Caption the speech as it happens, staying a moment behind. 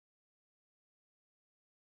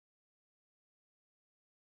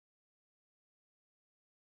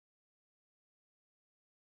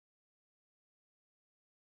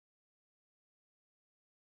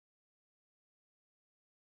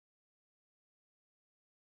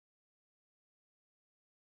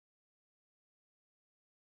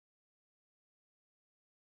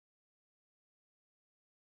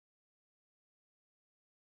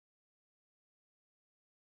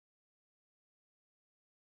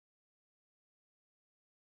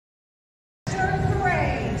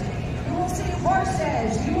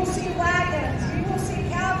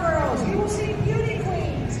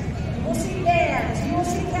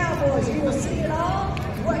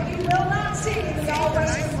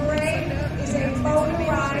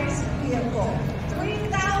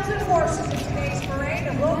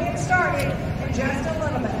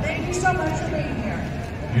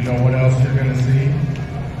You know what else you're going to see?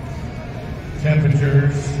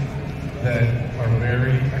 Temperatures that are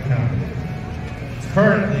very accommodating. It's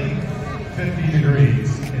currently 50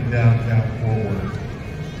 degrees in downtown Fort Worth.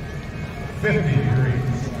 50 degrees.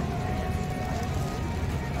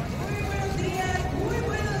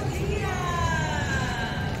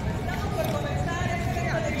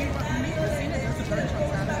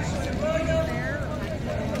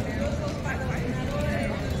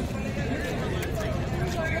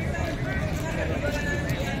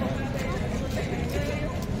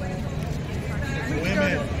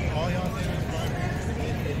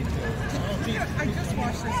 I just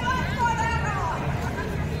watched this.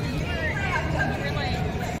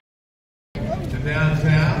 To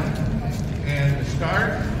downtown and the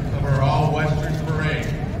start of our All-Western Parade,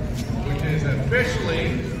 which is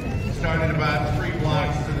officially started about 3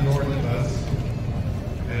 blocks to the north of us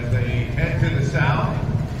as they head to the south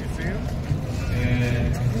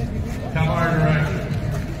and come our direction.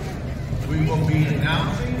 We will be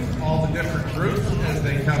announcing all the different groups as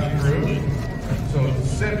they come through. So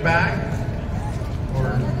sit back,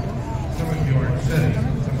 or some of you aren't sitting,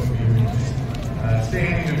 some of you are just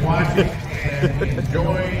standing and watching and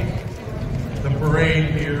enjoying the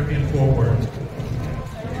parade here in Fort Worth.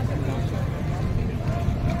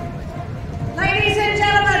 Ladies and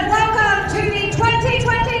gentlemen, welcome to the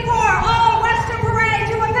 2024 All-Western Parade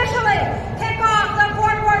to officially kick off the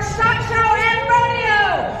Fort Worth Stock Show and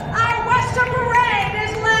Rodeo. Our Western Parade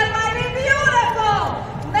is led by the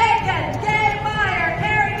beautiful Megan Gay Meyer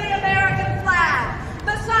carrying the American flag.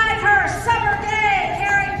 Beside her, Summer Gay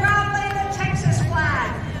carrying proudly the Texas flag.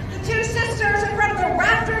 The two sisters in front of the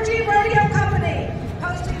Raptor G Rodeo Company,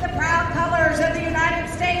 hosting the proud colors of the United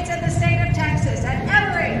States and the state of Texas at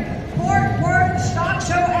every Fort Worth Stock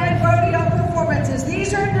Show and Rodeo performances.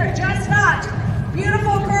 These are just not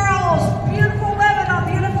beautiful girls, beautiful women on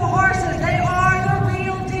beautiful horses. They are the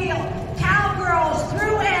real deal. Cowgirls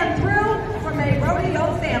through and through from a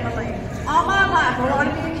rodeo family. All my life, I want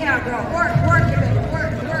to be a cowgirl. Work, work, baby,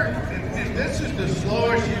 work, work. And this is the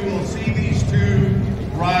slowest you will see these two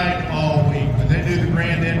ride all week. When they do the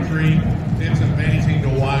grand entry, it's amazing to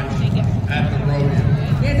watch at the rodeo.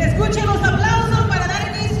 Que se escuchen los aplausos para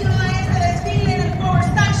dar inicio a este desfile en el Fort Worth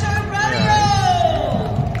Stock Show and Rodeo.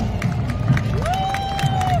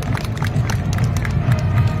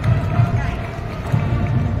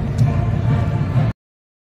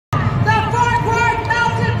 The Fort Worth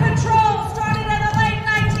Mountain Patrol started in the late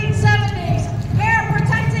 1970s. Hair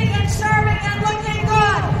protecting and serving and looking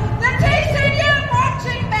good. The TCU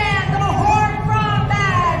Marching Band, the horn from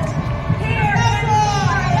bands. Here in a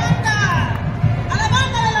la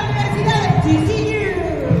banda de la Universidad de TCU.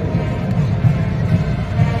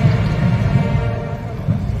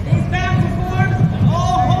 These bands performed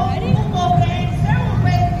all home football games, several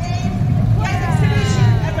race games, guest exhibition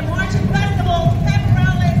at the marching festival, pep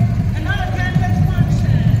rallies, and other campus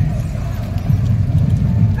functions.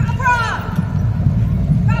 Come from!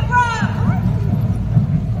 Come from!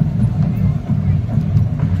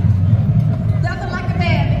 Nothing like a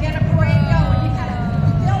band to get a parade going. You gotta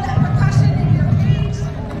feel that percussion in your feet.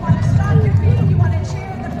 You want to stop your feet. You want to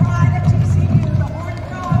cheer the pride of TCU, the Horn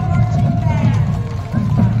Frog Marching Band.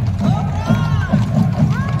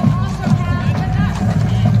 Also have with us.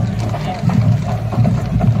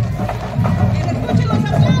 And escuchen los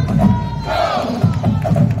aplausos.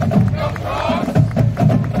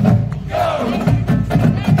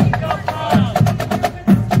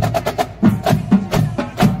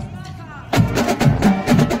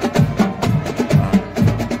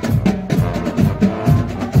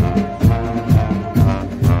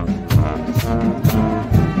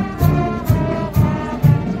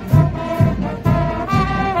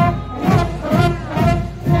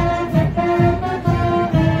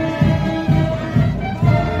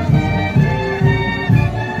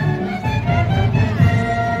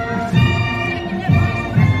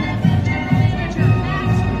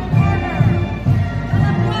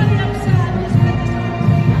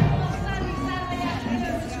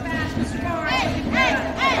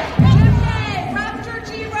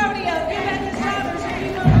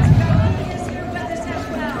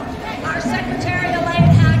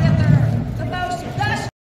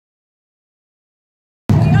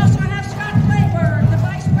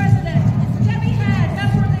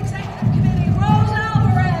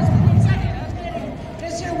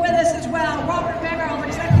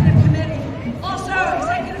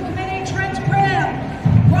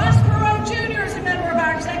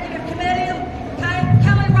 Executive Committee.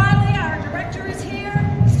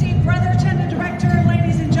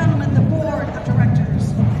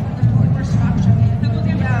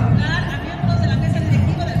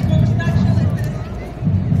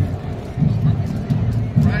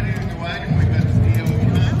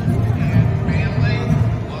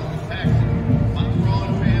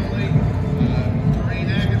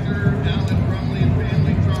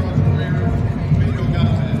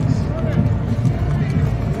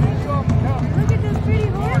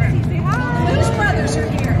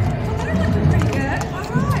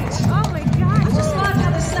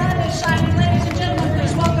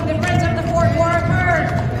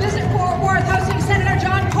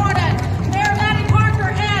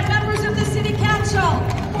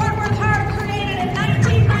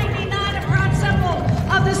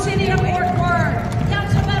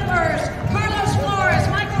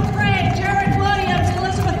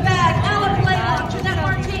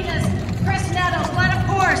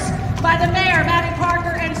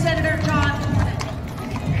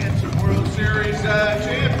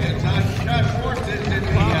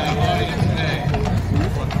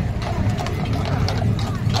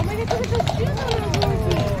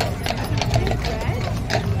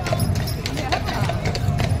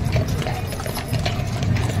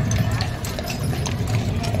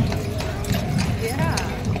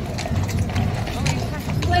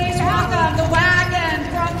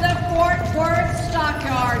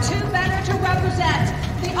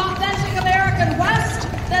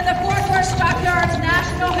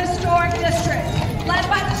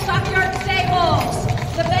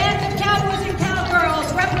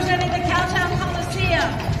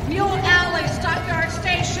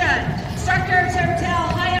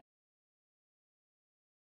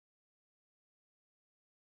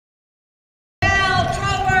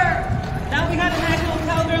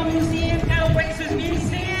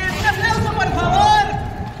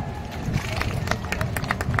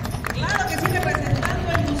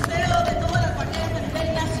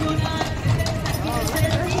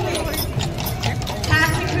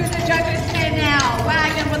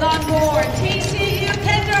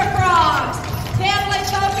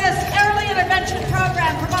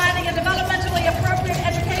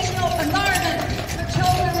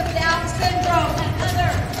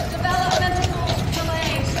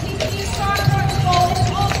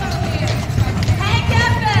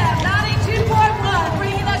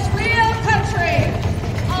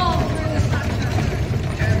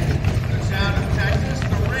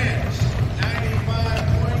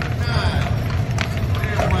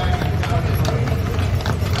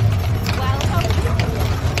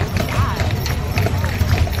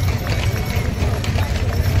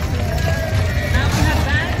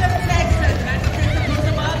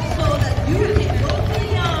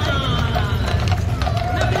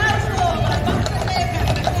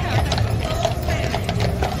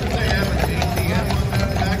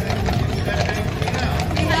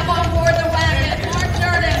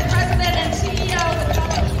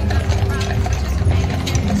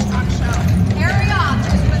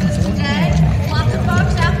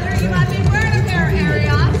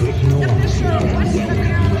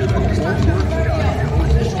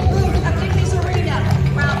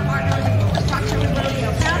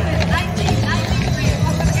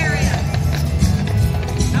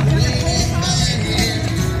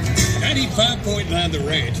 Point Line, the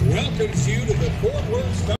ranch welcomes you to the Fort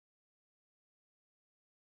Worth Star.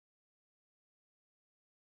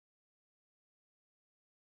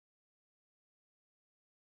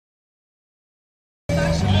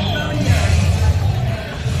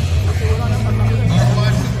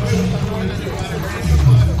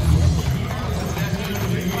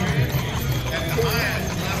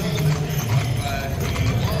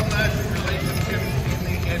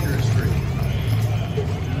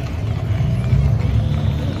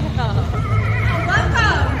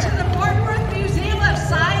 Welcome to the Fort Worth Museum of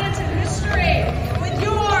Science and History. With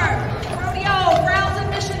your Rodeo Grounds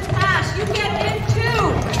Admissions Pass, you get into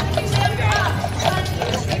Museum of Science and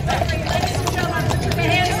History. Ladies and gentlemen, put your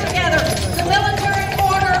hands together. The Military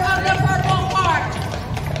Order of the Purple Heart.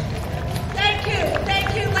 Thank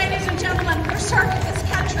you, ladies and gentlemen, for serving this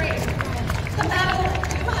country. The medal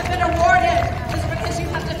you have been awarded is because you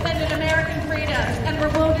have defended American freedoms and were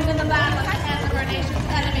wounded in the battle at the hands of our nation's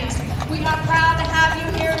enemies. We are proud to have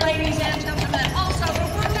you here, ladies and gentlemen. Also, the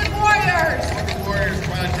Wounded Warriors. The Warriors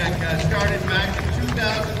Project started back in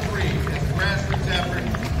 2003 as a grassroots effort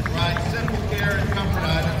to provide simple care and comfort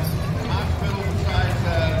items to hospitals besides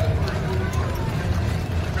the first wounded soldiers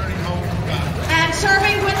returning home from battle. And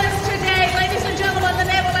serving with us today, ladies and gentlemen,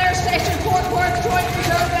 the Naval Air Station Fort Worth Joint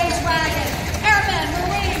Reserve Base Wagon. Airmen,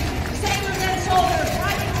 Marines, sailors, and soldiers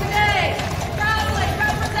riding today, proudly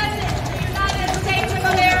representing the United States of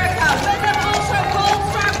America. With them also Gold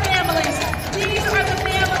Star families. These are the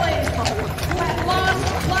families who have lost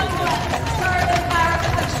loved ones serving our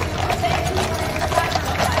country. Thank you for your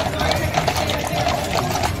sacrifice.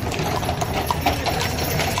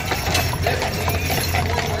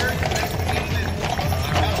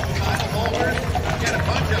 Get a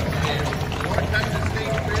bunch of them here. North Texas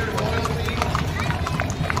State Fair Loyalty.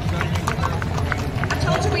 I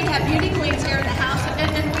told you we have beauty queens here in the house,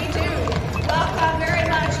 and we do. Welcome very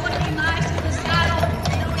much. Looking nice in the saddle.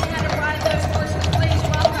 Knowing how to ride those horses, please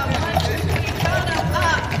welcome. 1, 2, 3, go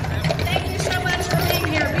up. Thank you so much for being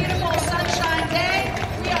here. Beautiful sunshine day.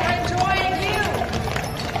 We are enjoying you.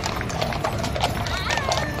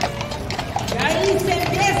 Y ahí se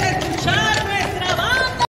empieza a escuchar nuestra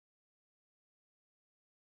banda.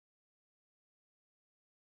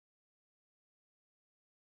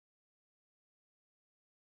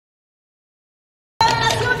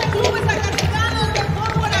 Federación de Clubes Zacatecianos de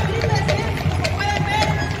Fútbol aquí presente, como pueden ver,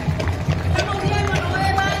 estamos viendo a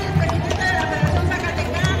Noé Valles, presidente de la Federación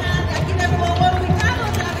Zacatecana, de aquí de Fort Worth, ubicados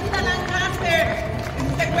en la avenida Lancaster. This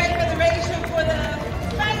is a great federation for the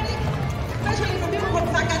Hispanic, especially for people from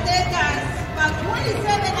Zacatecas. About 27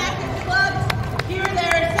 active clubs here.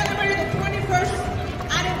 They're celebrating the 21st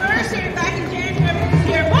anniversary back in January this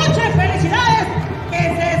year. Muchas felicidades. Que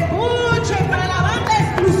se escuche para la banda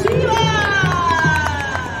exclusiva.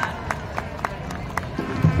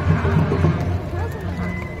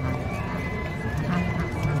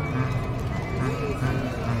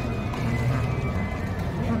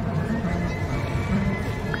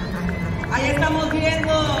 Ahí estamos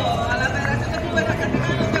viendo a la Federación de Clubes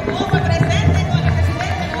Zacatecianos de Fútbol presente con el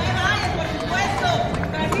presidente Noé Valles, por supuesto,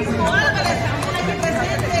 Francisco Álvarez también aquí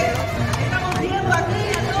presente. Estamos viendo aquí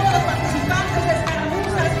a todos los participantes de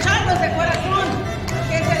escaramuzas, charros de corazón,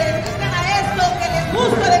 que se dedican a esto, que les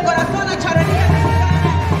gusta de corazón la charrería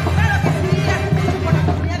mexicana. Claro que sí, así mismo por la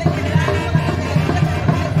comunidad en general, no solamente de Villa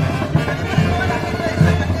Coronel, sino toda la gente de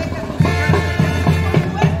Zacatecas, por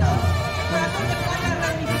supuesto, corazón de plata,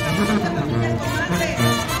 reivindicación de familias con más de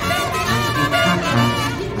 20 años de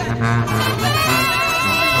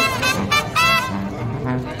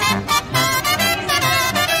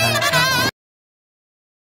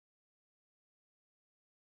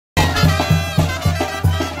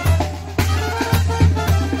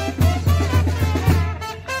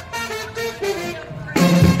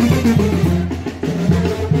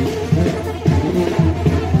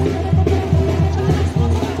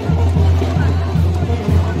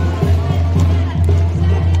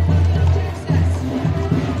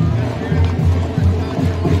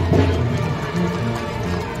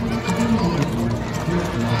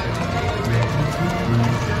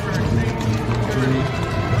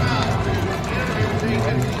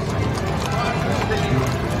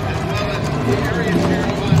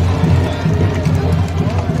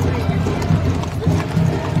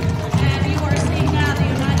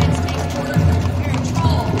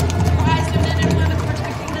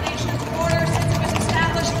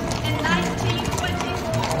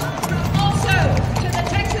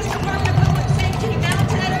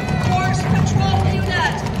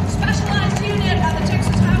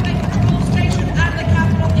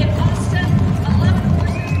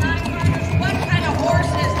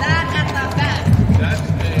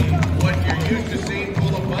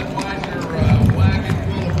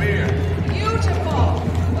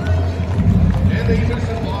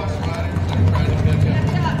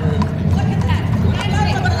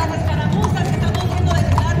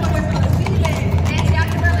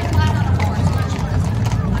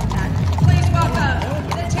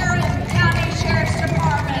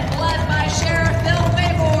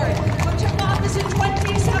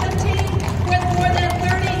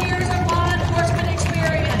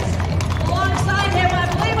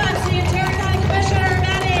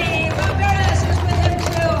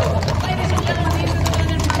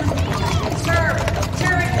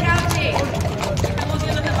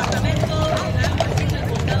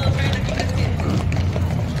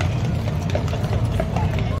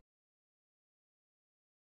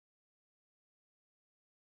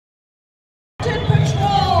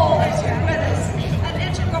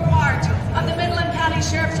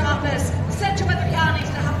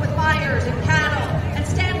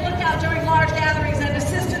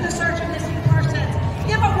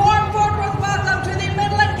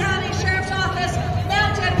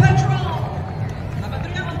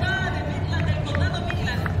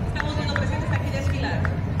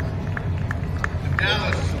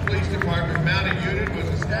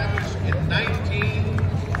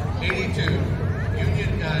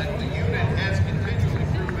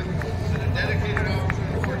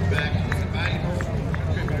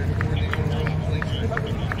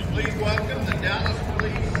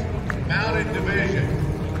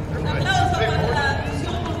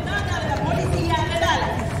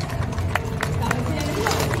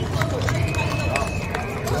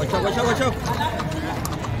watch out.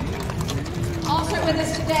 Also with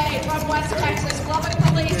us today from West Texas, Lubbock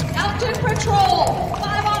Police, Mountain Patrol,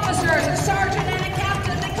 5 officers, a sergeant and a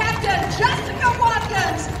captain. The captain, Jessica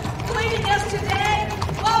Watkins, leading us today.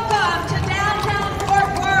 Welcome to downtown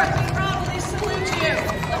Fort Worth. We proudly salute you.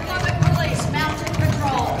 The Lubbock Police, Mountain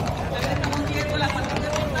Patrol.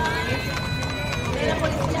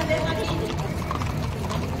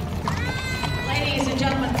 Ladies and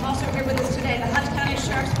gentlemen, also here with us today, the Hunt County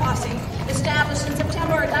Sheriff's Posse, established in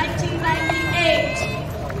September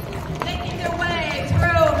 1998, making their way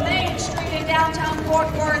through Main Street in downtown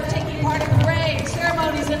Fort Worth, taking part in parades,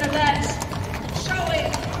 ceremonies, and events, showing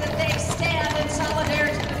that they stand in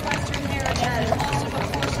solidarity with Western heritage, also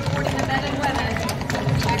before supporting the men and women who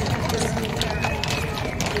protect this area.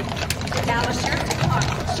 The Dallas Sheriff's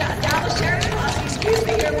Posse, excuse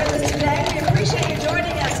me, here with us today. We appreciate you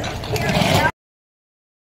joining us here in Dallas.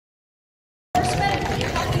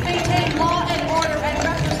 Helping maintain law and order and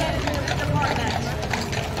represent the department.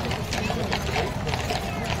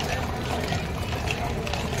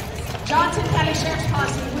 Johnson County Sheriff's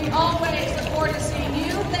Posse, we always look forward to seeing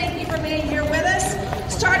you. Thank you for being here with us.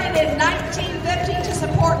 Started in 1950 to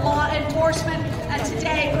support law enforcement, and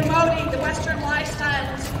today promoting the Western lifestyle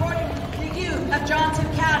and supporting the youth of Johnson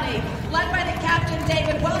County, led by the Captain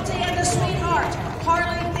David Welty and the sweetheart,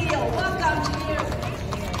 Harley Thiel. Welcome to you.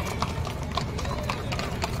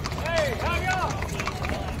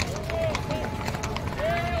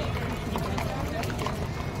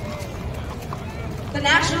 The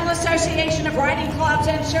National Association of Riding Clubs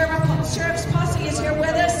and Sheriff's Posse is here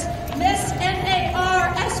with us. Miss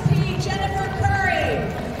NARSP Jennifer Curry.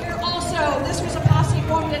 Here also, this was a posse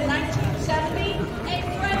formed in 1970. A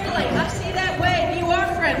friendly, I see that way, you are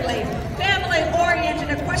friendly, family-oriented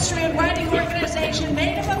equestrian riding organization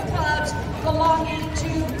made up of clubs belonging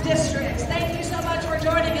to districts. Thank you so much for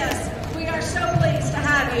joining us. We are so pleased to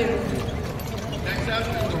have you. Next up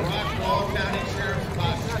is the Rockwall County Sheriff's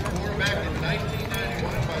Posse, formed back in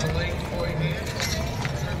 1991 by the late Troy Hand,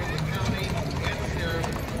 serving the county and sheriff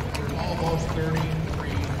for almost 33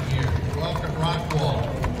 years. Welcome, Rockwall.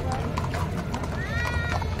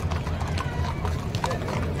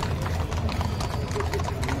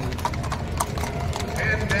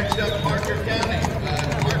 And next up, Parker County.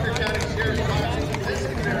 Parker County Sheriff's Posse. This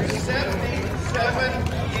is their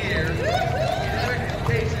 77 years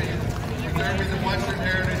dedication preserving the Western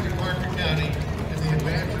heritage of Parker County and the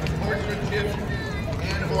advancement of horsemanship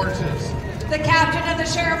and horses. The captain of the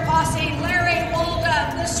Sheriff Posse, Larry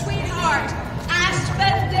Oldham, the sweetheart,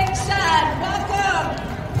 Aspen Dixon. Welcome.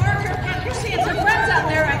 Parker County. You're seeing some friends out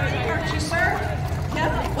there, I think, aren't you, sir?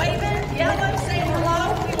 Yep, waving, yelling, saying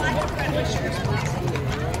hello. We like the friendly Sheriff's Posse.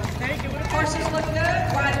 Horses look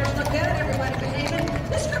good, riders look good, everybody behaving.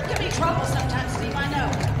 This group can be trouble sometimes, Steve, I know.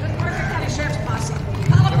 With Parker County Sheriff's Posse.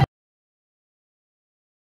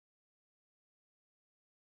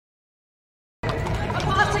 A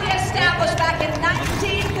posse established back in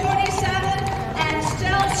 1947 and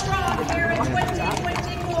still strong here in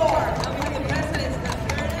 2024.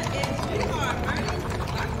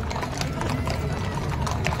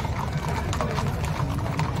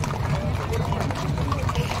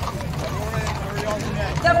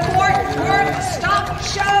 The Fort Worth Stock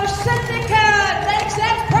Show Syndicate makes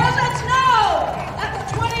its presence known at the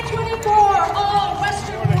 2024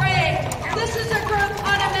 All-Western Parade. This is a group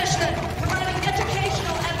on a mission, providing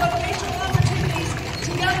educational and vocational opportunities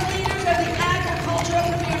to young leaders of the agricultural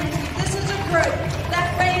community. This is a group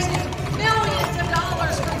that raises millions of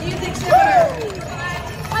dollars for youth exhibitors, provides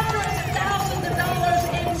hundreds of thousands of dollars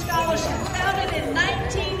in scholarships. Founded in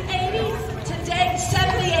 1980, to date,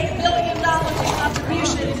 $78 billion in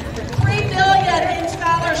contributions, $3 billion in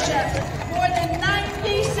scholarships,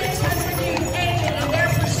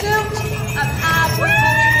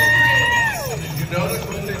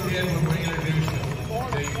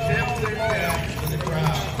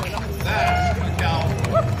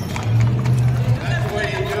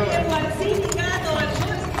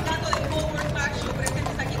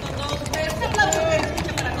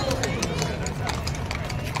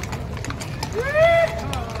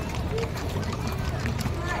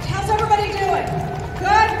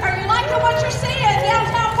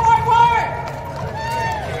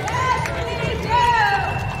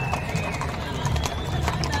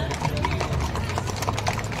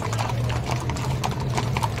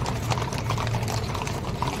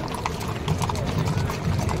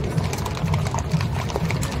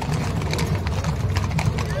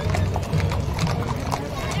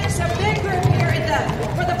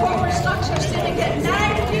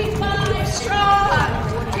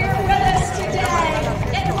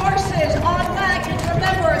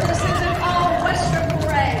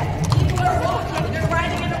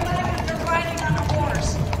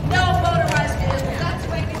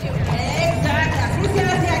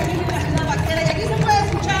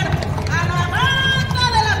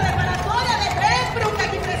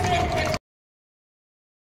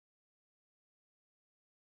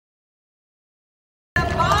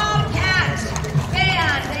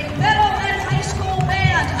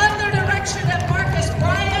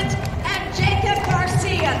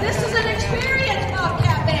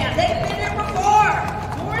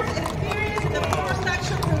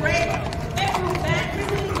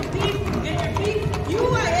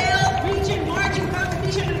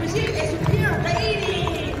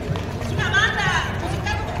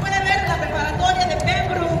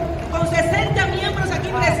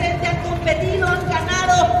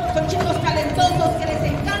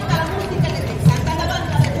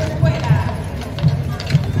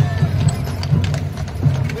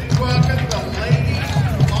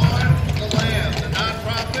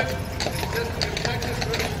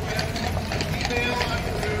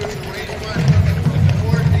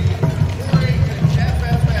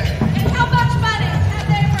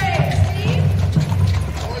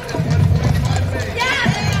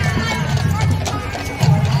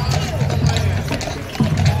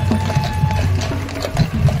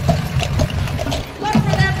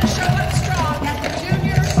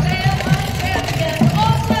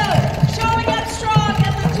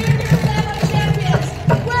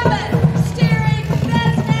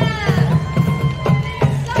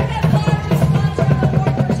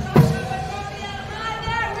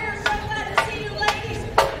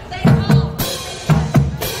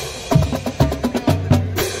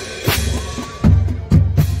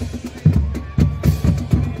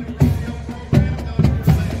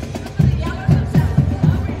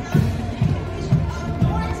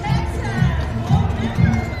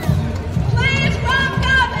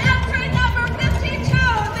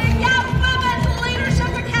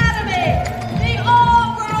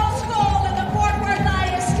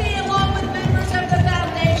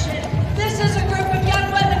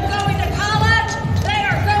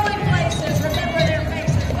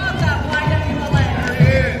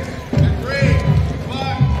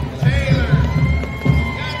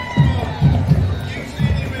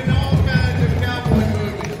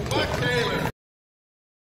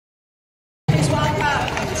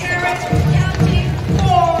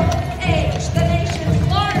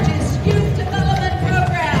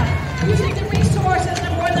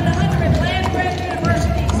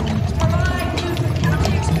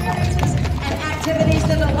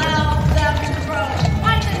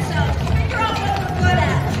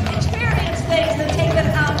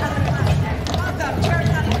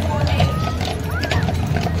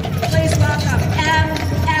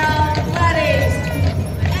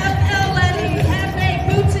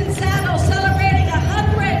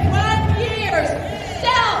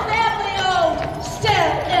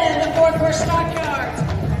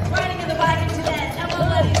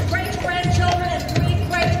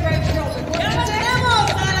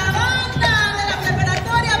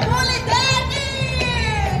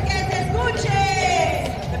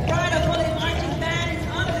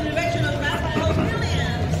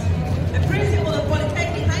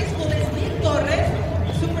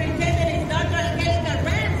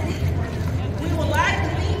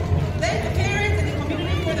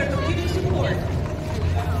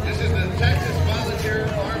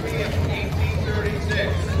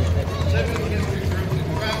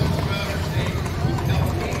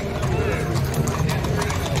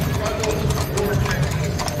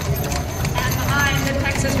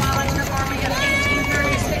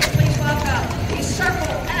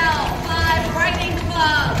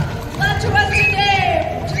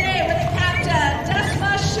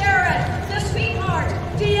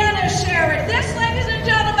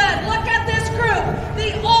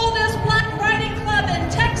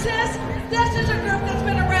 This is a group that's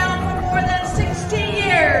been around for more than 60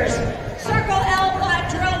 years. Circle L5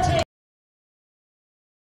 drill team.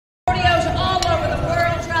 Rodeos all over the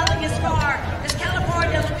world, traveling as far as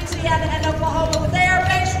California, Louisiana, and Oklahoma. But they are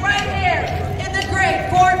based right here in the great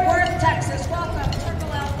Fort Worth, Texas. Welcome, Circle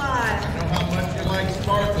L5. You know how much you like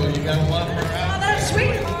Sparkle. You got a lot of her out. Oh, that's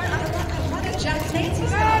sweetheart. I love it. Jack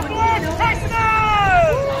Nancy's Go, going. Texas!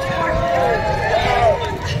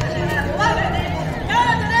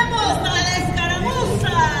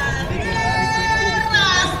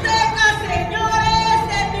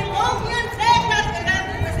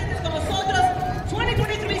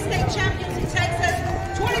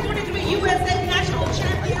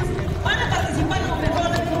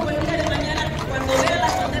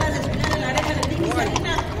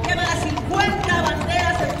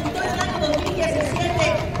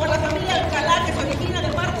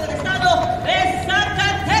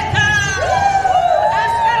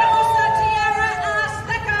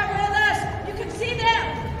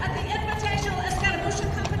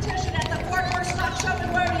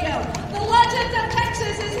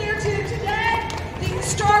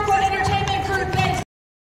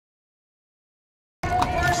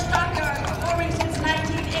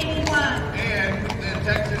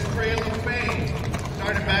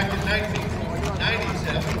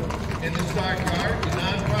 In the Star Card, the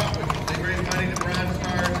non-profit. They raise money to Bronze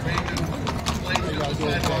Stars, vacant places on the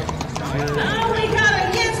sidewalk. Ah, we have a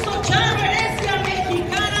lienzo charro, herencia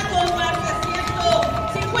mexicana con más de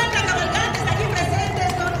 150 cabalgantes aquí presentes,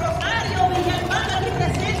 con Rosario Villalpando aquí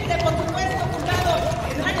presente, por supuesto, fundado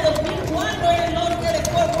en el año 2004 en el norte de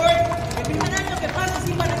Fort Worth. El primer año que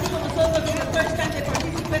participan aquí con nosotros en el First Time de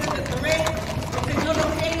Participants del Parade, el señor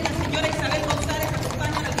Rogelio y la señora Isabel González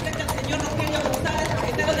acompañan al directo al señor Rogelio González,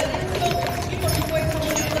 secretario de Lienzo, y por supuesto, un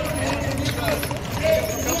director de Lienzo.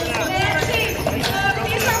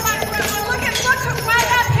 Look right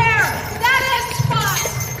up here. That is Spot.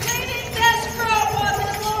 Leading this group on the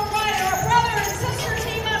little right. Our brother and sister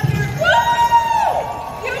team up here. Woo!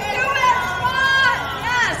 You do it, Spot.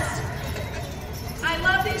 Yes. I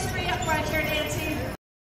love these three up right here, Nancy.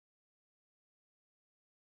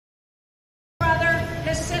 Brother,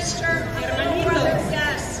 his sister, little brother.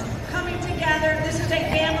 Yes. Coming together. This is a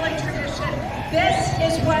family tradition. This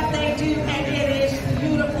is what they do, and it is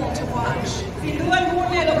beautiful to watch. Sin duda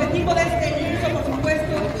alguna, el objetivo de este lienzo, por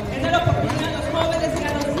supuesto, es dar oportunidad a los jóvenes y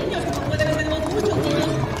a los niños. Como pueden ver, tenemos muchos niños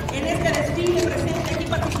en este desfile presente aquí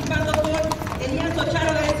participando con el lienzo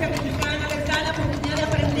charro de herencia mexicana. Les da la oportunidad de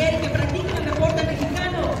aprender y que practiquen el deporte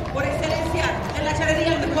mexicano por excelencia en la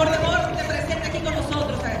charrería, el mejor deporte presente aquí con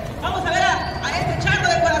nosotros. Vamos a ver a este charro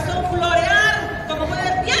de corazón florear, como pueden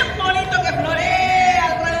ver, bien bonito que florea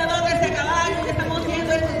alrededor de este caballo. Y estamos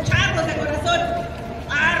viendo estos charros de corazón.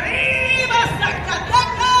 ¡Arriba,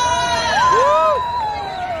 Zacatecas!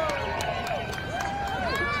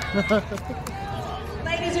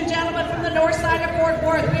 Ladies and gentlemen from the north side of Fort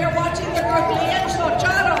Worth, we are watching the group Lienzo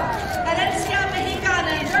Charro, Herencia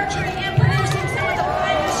Mexicana, nurturing and producing some of the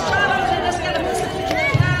finest charros in Escaramuza in the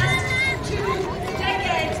past 2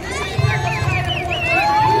 decades. This is where the pride of Fort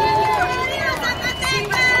Worth.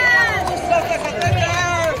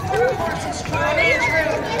 Of course, it's tried and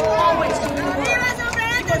true, always doing the work.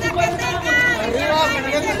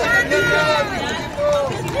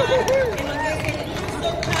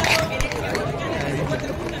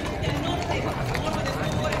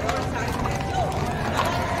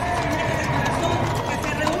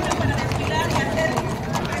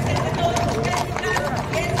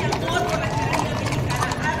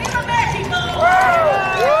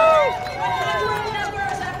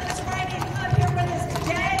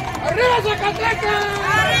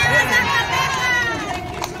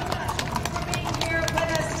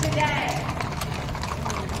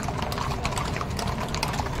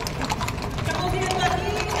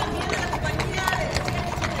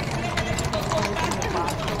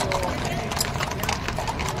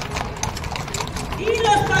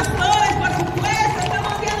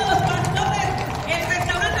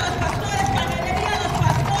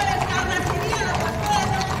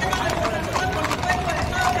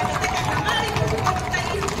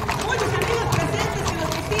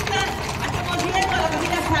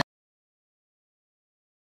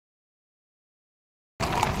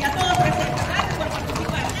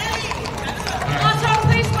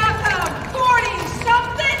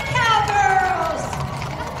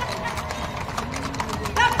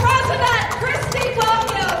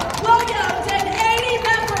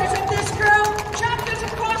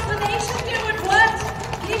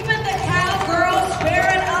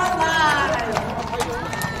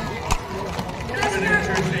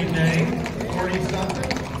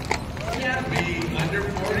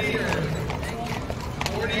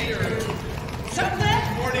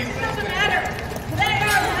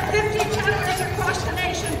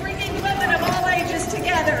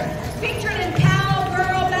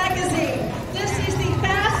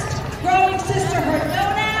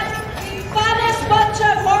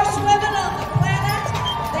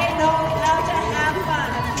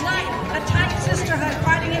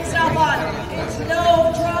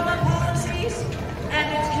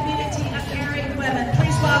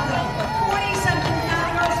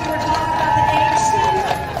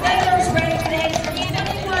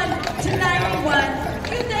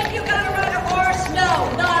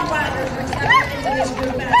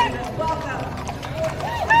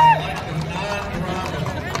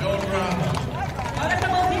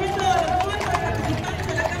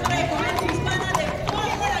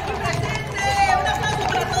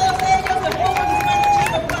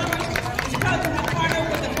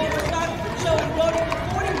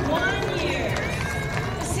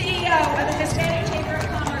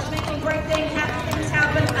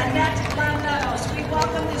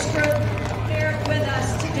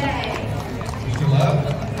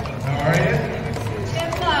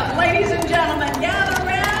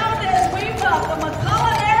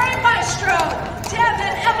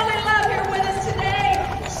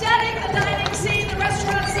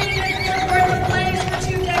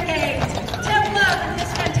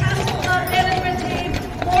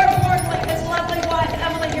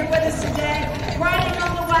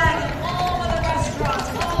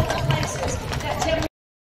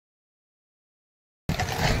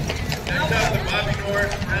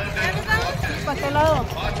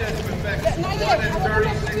 autism affects 1 in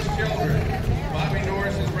 36 children. Bobby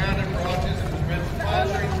Norris is rounded for autism has been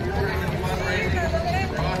sponsoring, supporting, and fundraising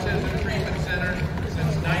for Autism Treatment Center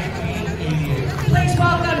since 1988. Please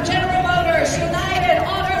welcome General Motors United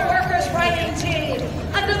Auto Workers Writing Team,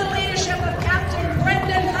 under the leadership of Captain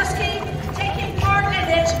Brendan Husky, taking part in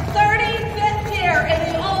its 35th year in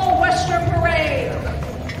the All-Western Parade.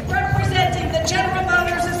 Representing the General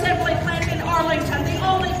Motors Assembly Plant in Arlington, the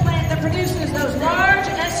only plant that produces those large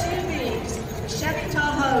SUVs, Chevy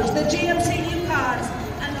Tahoes, the GMC Yukons,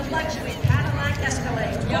 and the luxury Cadillac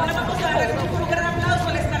Escalade.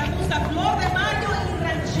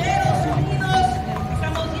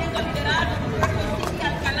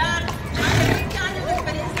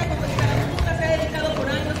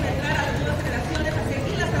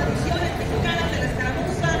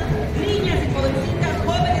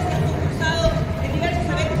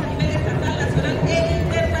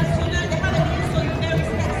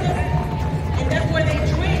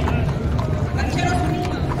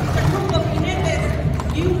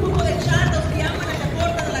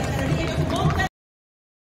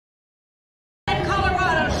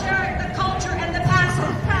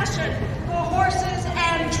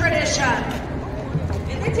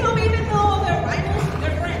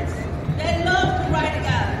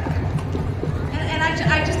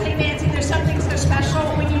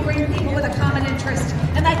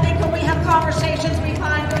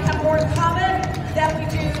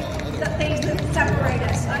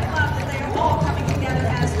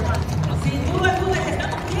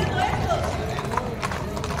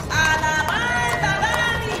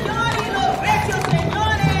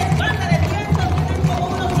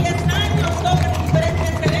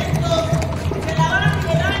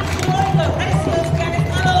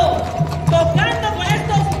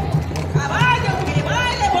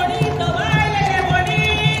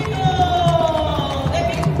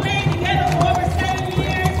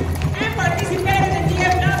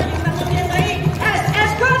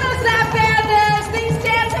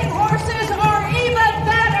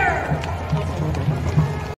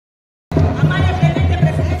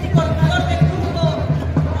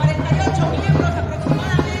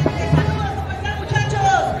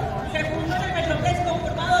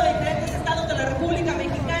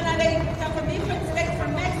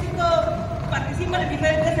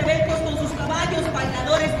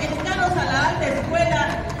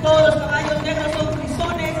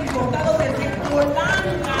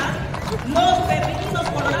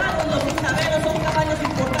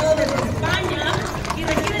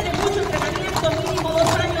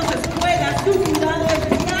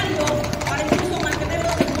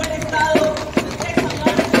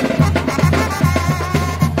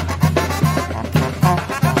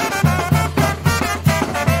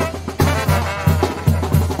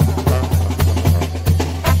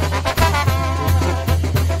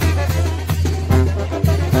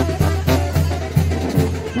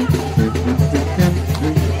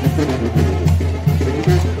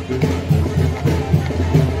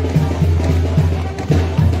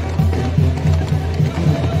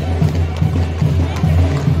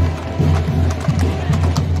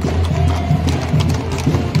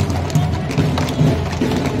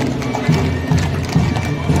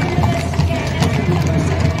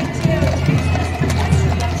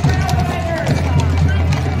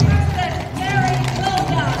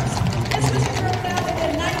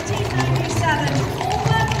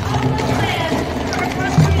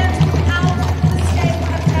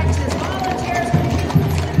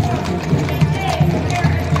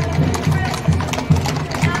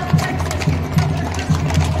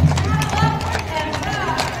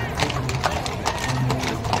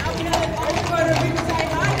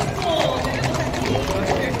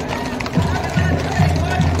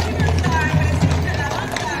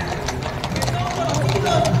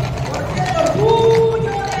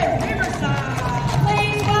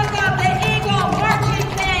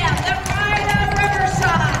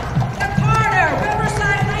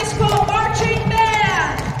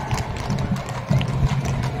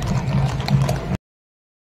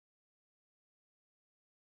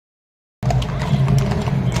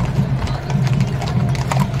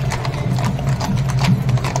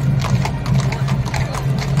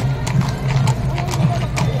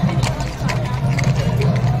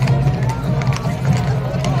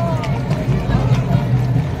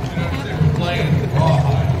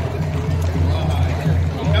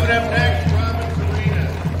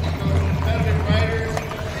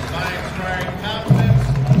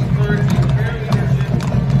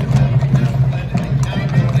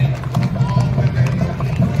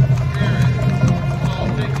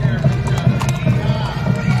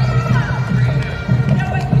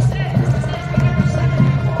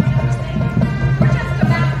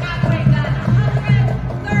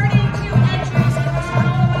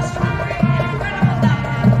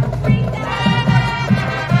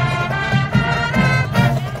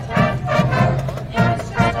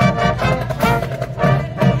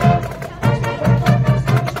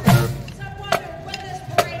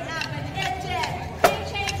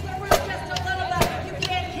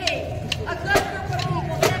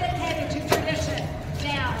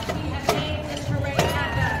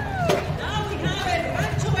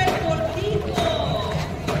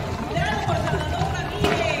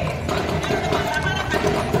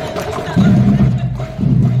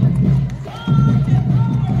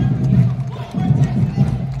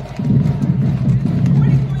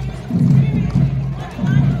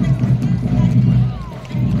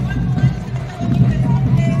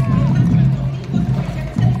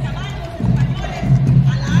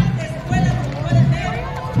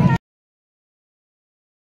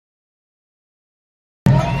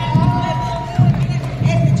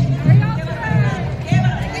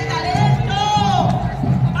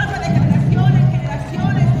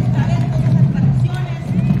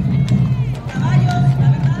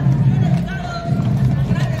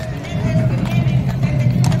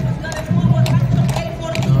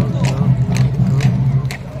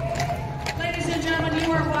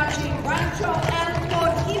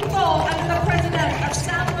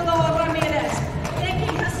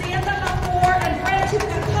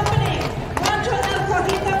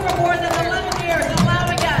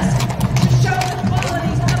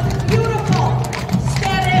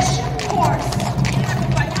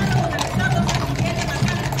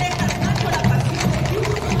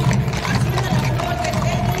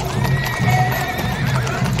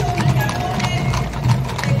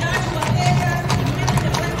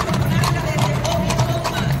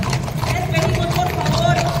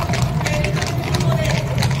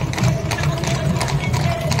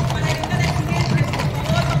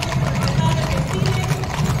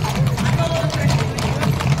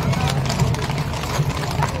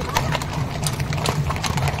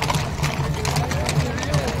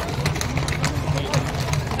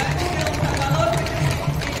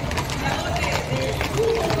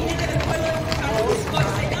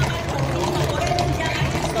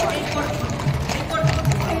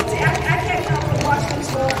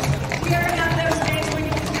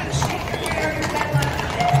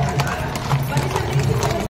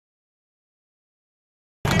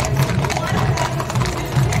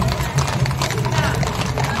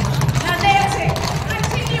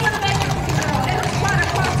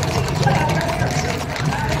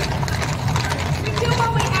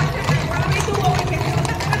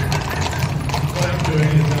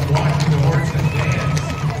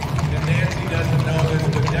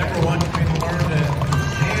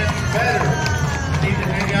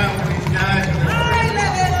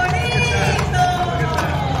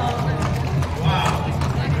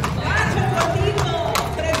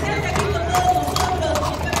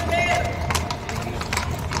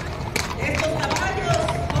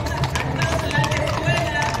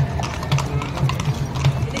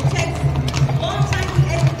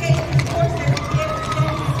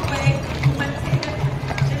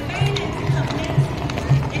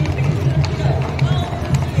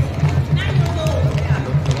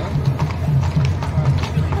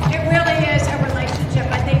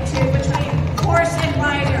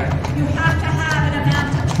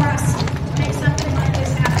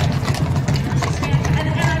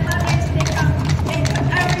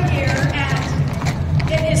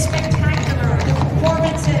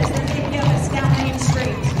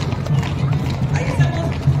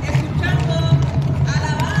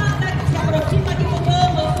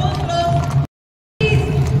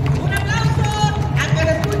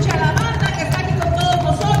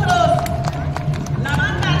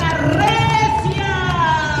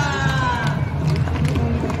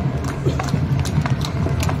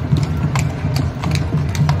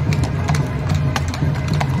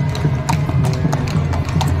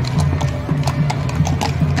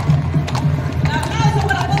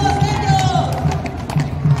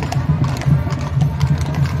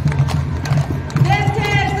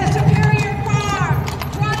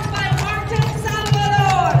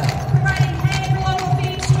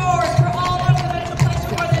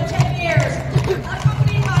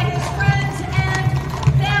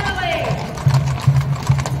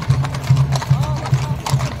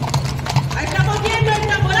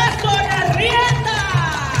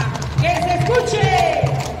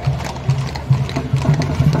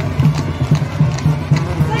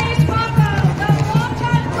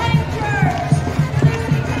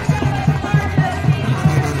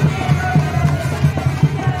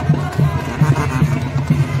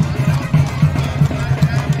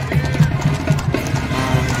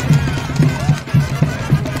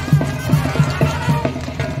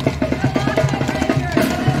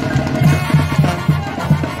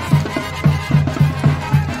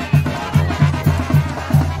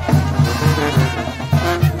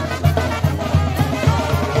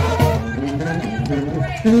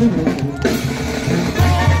 Please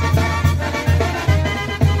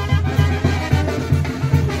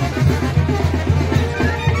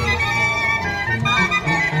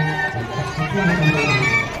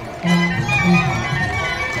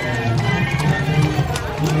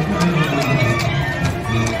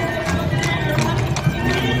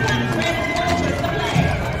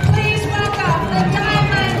welcome the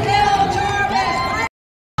Diamond Hill Jarvis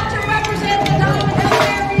to represent the Diamond Hill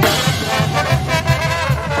area.